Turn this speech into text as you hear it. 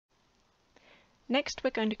Next, we're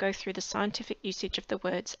going to go through the scientific usage of the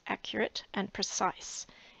words accurate and precise.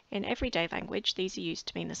 In everyday language, these are used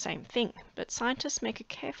to mean the same thing, but scientists make a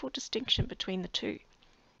careful distinction between the two.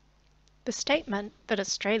 The statement that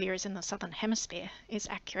Australia is in the southern hemisphere is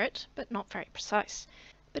accurate, but not very precise.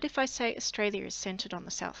 But if I say Australia is centered on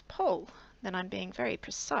the South Pole, then I'm being very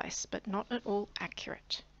precise, but not at all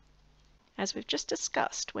accurate. As we've just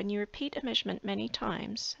discussed, when you repeat a measurement many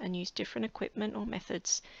times and use different equipment or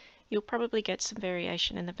methods, you'll probably get some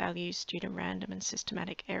variation in the values due to random and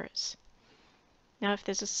systematic errors. Now, if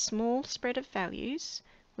there's a small spread of values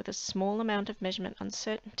with a small amount of measurement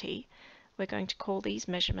uncertainty, we're going to call these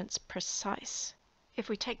measurements precise. If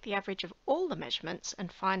we take the average of all the measurements and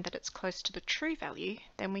find that it's close to the true value,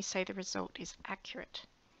 then we say the result is accurate.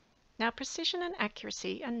 Now, precision and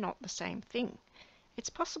accuracy are not the same thing. It's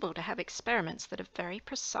possible to have experiments that are very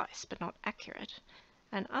precise but not accurate,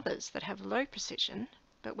 and others that have low precision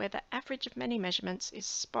but where the average of many measurements is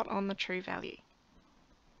spot on the true value.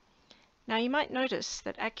 Now, you might notice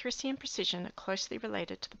that accuracy and precision are closely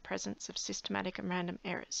related to the presence of systematic and random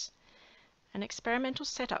errors. An experimental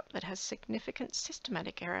setup that has significant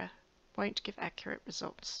systematic error won't give accurate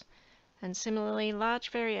results, and similarly, large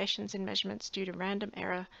variations in measurements due to random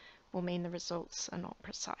error will mean the results are not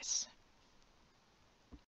precise.